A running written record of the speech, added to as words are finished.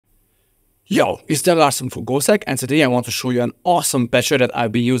Yo, it's the Larson for GoSec, and today I want to show you an awesome patcher that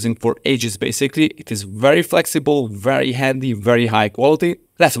I've been using for ages basically. It is very flexible, very handy, very high quality.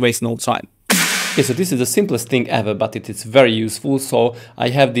 Let's waste no time. Okay, so this is the simplest thing ever, but it is very useful. So I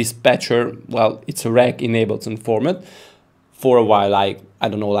have this patcher, well, it's a reg in Ableton format for a while, like, I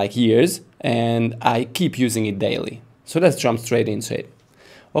don't know, like years, and I keep using it daily. So let's jump straight into it.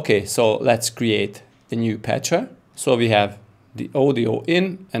 Okay, so let's create a new patcher. So we have the audio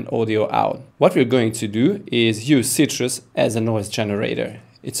in and audio out. What we're going to do is use Sytrus as a noise generator.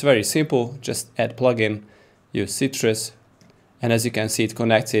 It's very simple, just add plugin, use Sytrus, and as you can see it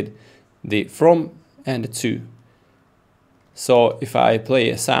connected the from and the to. So if I play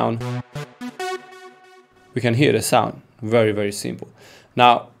a sound, we can hear the sound. Very, very simple.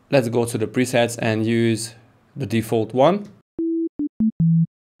 Now let's go to the presets and use the default one.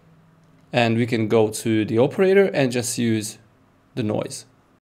 And we can go to the operator and just use the noise.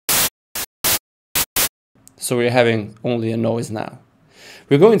 So we're having only a noise now.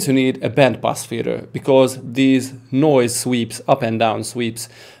 We're going to need a bandpass filter because these noise sweeps, up and down sweeps,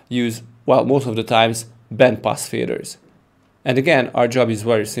 use, well, most of the times bandpass filters. And again, our job is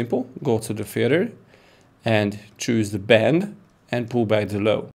very simple. Go to the filter and choose the band and pull back the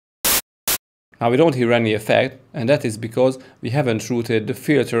low. Now we don't hear any effect, and that is because we haven't routed the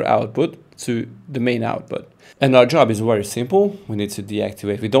filter output to the main output. And our job is very simple. We need to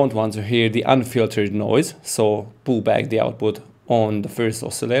deactivate. We don't want to hear the unfiltered noise, so pull back the output on the first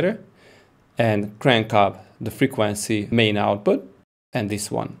oscillator and crank up the frequency main output and this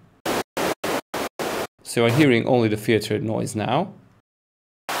one. So I'm hearing only the filtered noise now.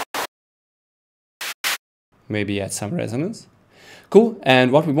 Maybe add some resonance. Cool,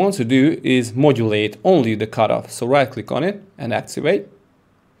 and what we want to do is modulate only the cutoff. So right click on it and activate.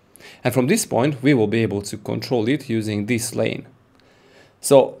 And from this point, we will be able to control it using this lane.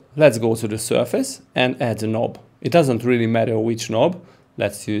 So let's go to the surface and add the knob. It doesn't really matter which knob.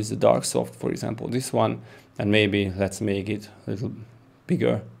 Let's use the dark soft, for example, this one, and maybe let's make it a little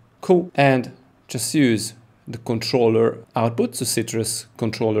bigger. Cool, and just use the controller output to Sytrus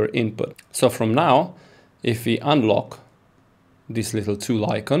controller input. So from now, if we unlock this little tool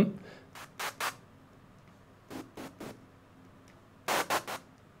icon,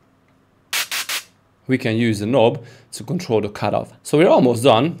 we can use the knob to control the cutoff. So we're almost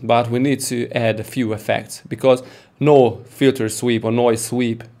done, but we need to add a few effects because no filter sweep or noise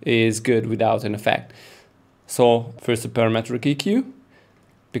sweep is good without an effect. So first a parametric EQ,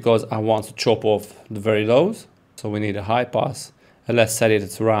 because I want to chop off the very lows. So we need a high pass, and let's set it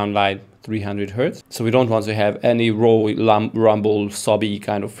at around like 300 Hertz. So we don't want to have any raw rumble, sobby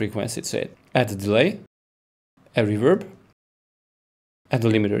kind of frequency to it. Add a delay, a reverb, add the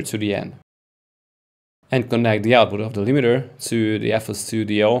limiter to the end. And connect the output of the limiter to the FL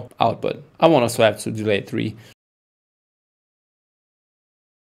Studio output. I want to swap to delay 3.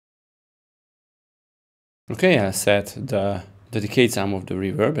 Okay, I set the decay time of the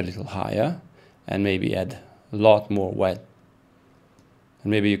reverb a little higher and maybe add a lot more wet. And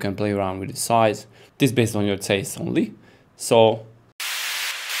maybe you can play around with the size. This is based on your taste only. So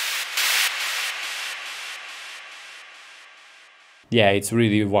yeah, it's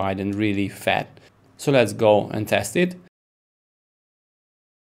really wide and really fat. So let's go and test it.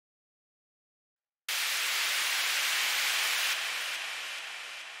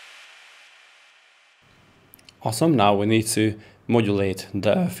 Awesome, now we need to modulate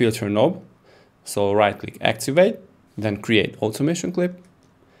the filter knob. So right click activate, then create automation clip.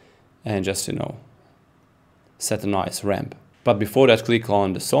 And just, you know, set a nice ramp. But before that, click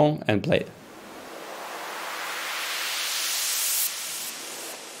on the song and play it.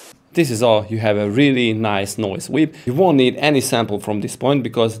 This is all. You have a really nice noise sweep. You won't need any sample from this point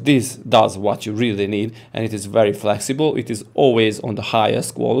because this does what you really need, and it is very flexible. It is always on the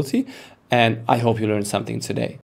highest quality, and I hope you learned something today.